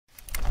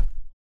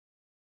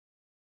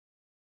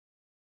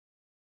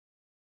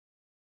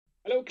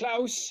Hello,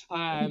 Klaus.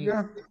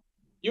 Yeah.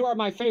 You are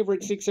my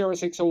favorite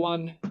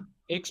 60601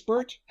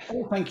 expert.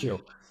 Oh, thank you.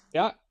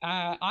 Yeah,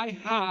 I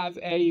have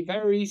a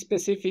very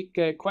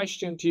specific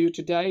question to you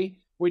today,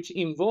 which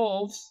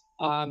involves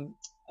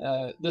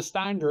the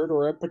standard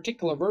or a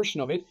particular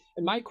version of it.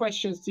 And my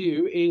question to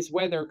you is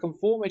whether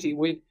conformity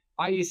with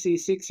IEC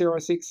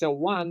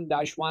 60601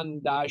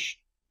 1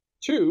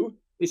 2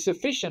 is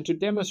sufficient to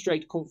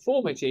demonstrate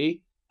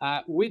conformity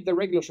with the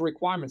regulatory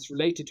requirements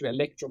related to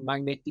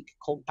electromagnetic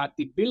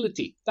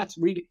compatibility. That's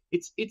really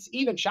it's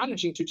even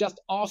challenging to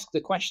just ask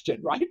the question,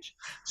 right?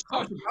 I So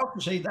was about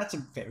to say that's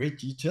a very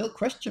detailed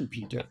question,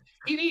 Peter.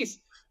 it is,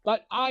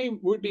 but I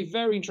would be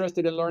very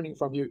interested in learning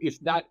from you if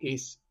that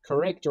is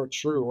correct or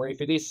true, or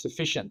if it is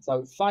sufficient.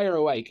 So fire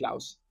away,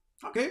 Klaus.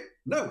 Okay,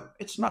 no,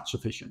 it's not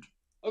sufficient.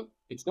 Oh,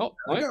 it's not.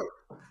 There we Right?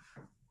 go.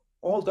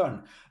 All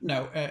done.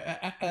 No,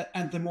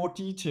 and the more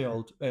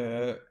detailed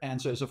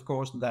answer is, of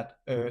course, that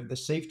the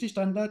safety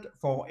standard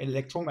for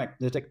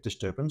electromagnetic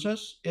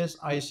disturbances is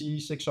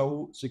IEC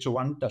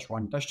 60601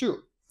 1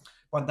 2,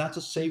 but that's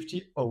a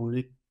safety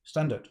only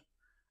standard.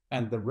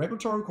 And the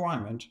regulatory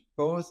requirement,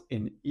 both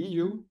in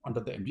EU under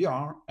the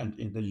MDR and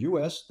in the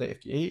US, the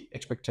FDA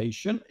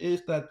expectation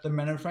is that the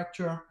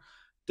manufacturer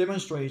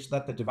demonstrates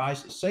that the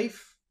device is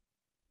safe.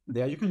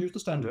 There you can use the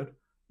standard,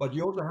 but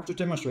you also have to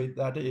demonstrate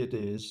that it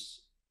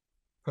is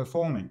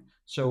performing.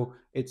 So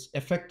it's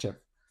effective.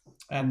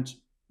 And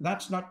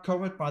that's not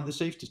covered by the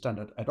safety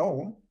standard at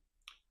all.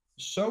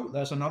 So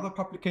there's another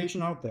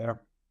publication out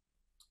there.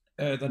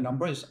 The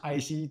number is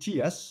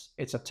ICTS.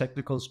 It's a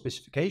technical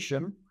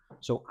specification.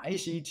 So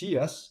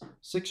ICTS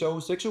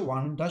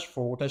 60601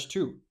 4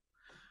 2.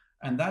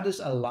 And that is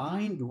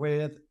aligned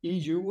with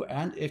EU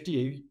and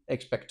FDA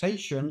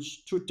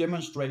expectations to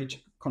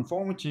demonstrate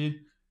conformity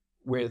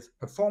with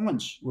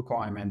performance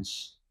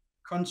requirements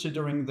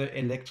considering the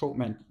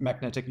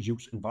electromagnetic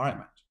use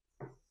environment.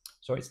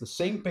 So it's the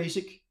same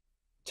basic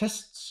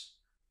tests.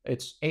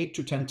 It's 8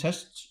 to 10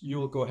 tests you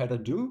will go ahead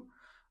and do,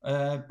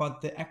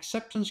 but the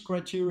acceptance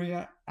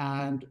criteria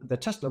and the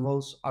test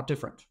levels are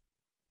different.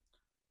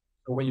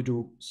 So when you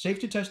do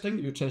safety testing,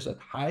 you test at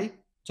high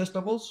test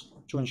levels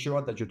to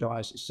ensure that your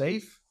device is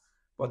safe,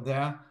 but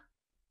there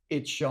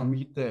it shall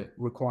meet the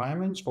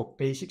requirements for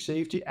basic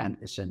safety and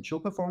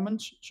essential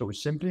performance. So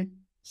it's simply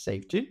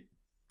safety.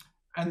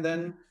 And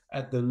then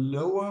at the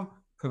lower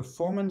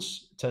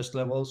performance test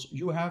levels,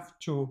 you have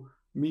to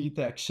meet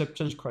the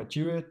acceptance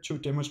criteria to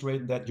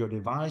demonstrate that your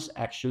device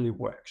actually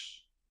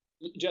works.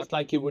 Just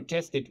like you would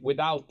test it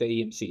without the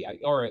EMC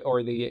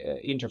or the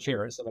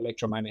interference of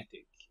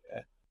electromagnetic.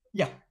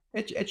 Yeah,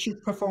 it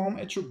should perform,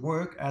 it should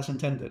work as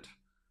intended,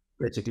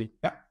 basically.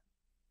 Yeah.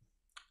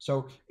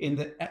 So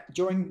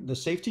during the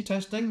safety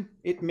testing,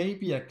 it may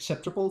be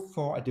acceptable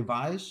for a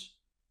device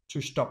to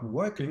stop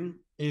working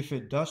if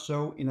it does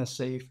so in a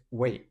safe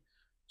way.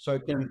 So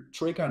it can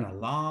trigger an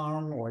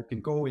alarm, or it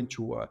can go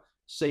into a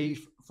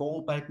safe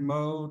fallback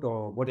mode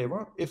or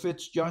whatever, if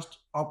it's just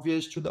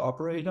obvious to the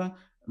operator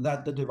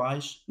that the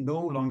device no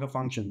longer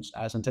functions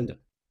as intended.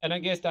 And I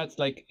guess that's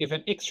like if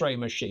an X-ray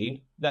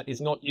machine that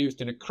is not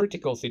used in a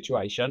critical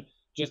situation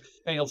just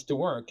fails to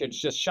work, it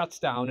just shuts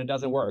down and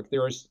doesn't work.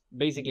 There is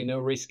basically no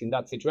risk in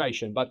that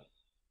situation. But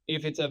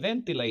if it's a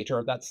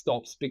ventilator that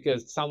stops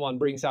because someone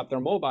brings up their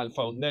mobile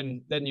phone,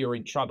 then you're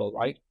in trouble,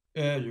 right?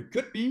 You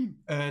could be,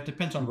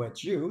 depends on where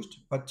it's used,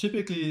 but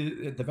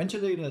typically the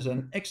ventilator is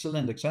an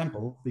excellent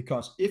example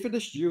because if it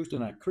is used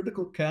in a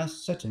critical care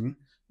setting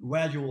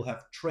where you will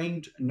have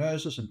trained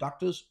nurses and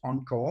doctors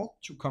on call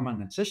to come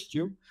and assist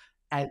you,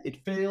 and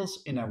it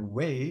fails in a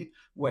way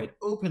where it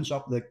opens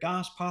up the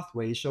gas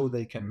pathway so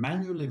they can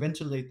manually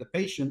ventilate the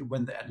patient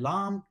when the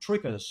alarm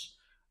triggers,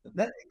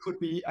 then it could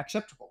be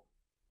acceptable.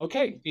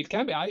 Okay, it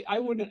can be. I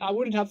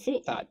wouldn't have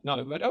thought that.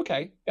 No, but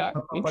okay, yeah,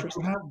 But to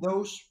interesting. have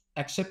those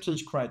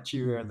acceptance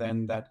criteria,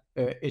 then that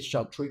it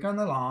shall trigger an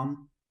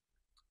alarm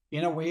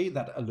in a way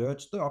that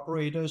alerts the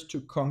operators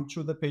to come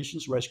to the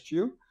patient's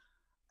rescue,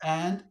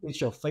 and it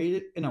shall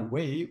fail in a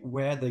way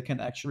where they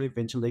can actually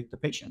ventilate the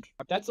patient.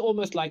 That's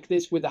almost like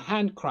this with a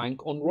hand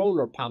crank on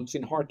roller pumps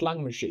in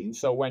heart-lung machines.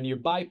 So when you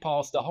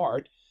bypass the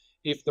heart,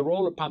 if the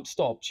roller pump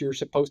stops, you're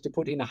supposed to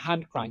put in a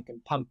hand crank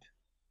and pump,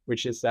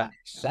 which is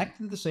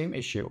Exactly the same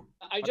issue.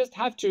 I just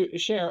have to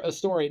share a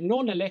story,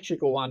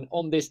 non-electrical one,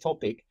 on this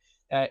topic.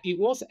 It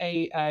was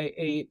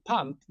a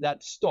pump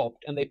that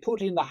stopped, and they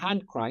put in the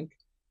hand crank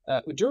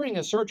during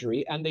a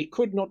surgery, and they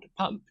could not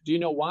pump. Do you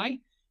know why?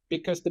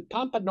 Because the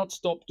pump had not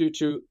stopped due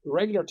to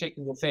regular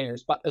technical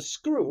failures, but a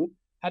screw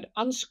had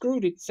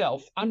unscrewed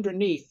itself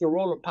underneath the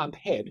roller pump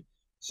head,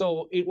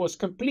 so it was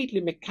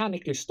completely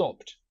mechanically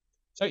stopped.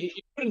 So you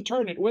couldn't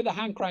turn it with a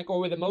hand crank or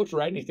with a motor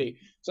or anything.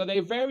 So they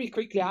very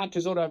quickly had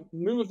to sort of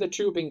move the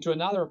tubing to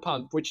another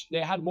pump, which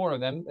they had more of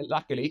them,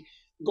 luckily.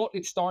 Got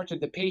it started.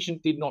 The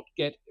patient did not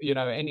get,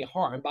 any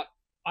harm. But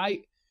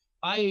I,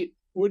 I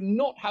would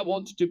not have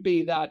wanted to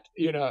be that,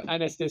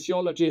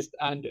 anesthesiologist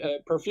and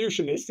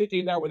perfusionist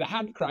sitting there with a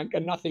hand crank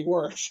and nothing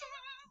works.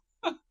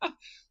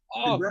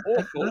 Oh,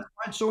 awful. That's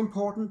why it's so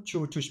important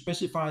to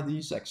specify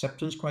these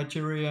acceptance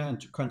criteria and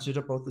to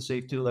consider both the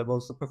safety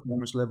levels, the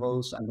performance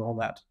levels, and all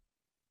that.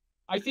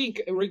 I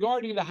think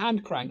regarding the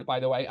hand crank, by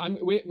the way,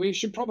 we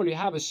should probably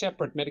have a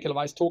separate medical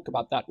device talk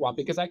about that one,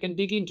 because I can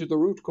dig into the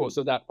root cause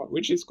of that one,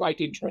 which is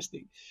quite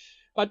interesting.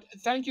 But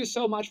thank you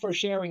so much for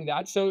sharing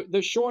that. So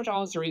the short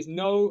answer is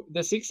no, the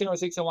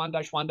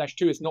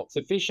 60601-1-2 is not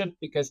sufficient,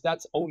 because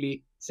that's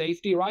only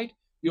safety, right?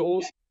 You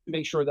also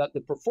make sure that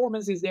the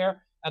performance is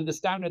there. And the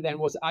standard then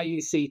was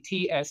IEC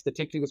TS, the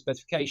technical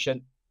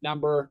specification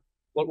number,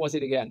 what was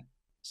it again?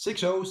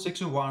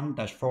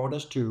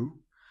 60601-4-2.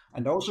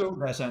 And also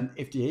there's an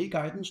FDA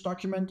guidance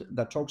document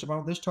that talks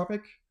about this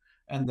topic.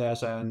 And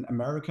there's an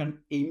American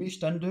AMI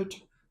standard,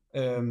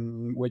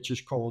 which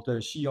is called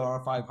CR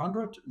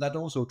 500, that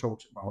also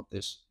talks about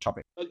this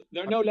topic.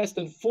 There are no less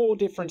than 4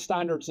 different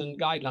standards and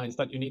guidelines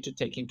that you need to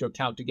take into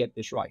account to get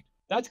this right.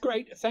 That's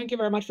great. Thank you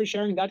very much for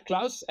sharing that,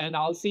 Claus, and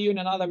I'll see you in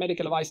another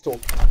medical device talk.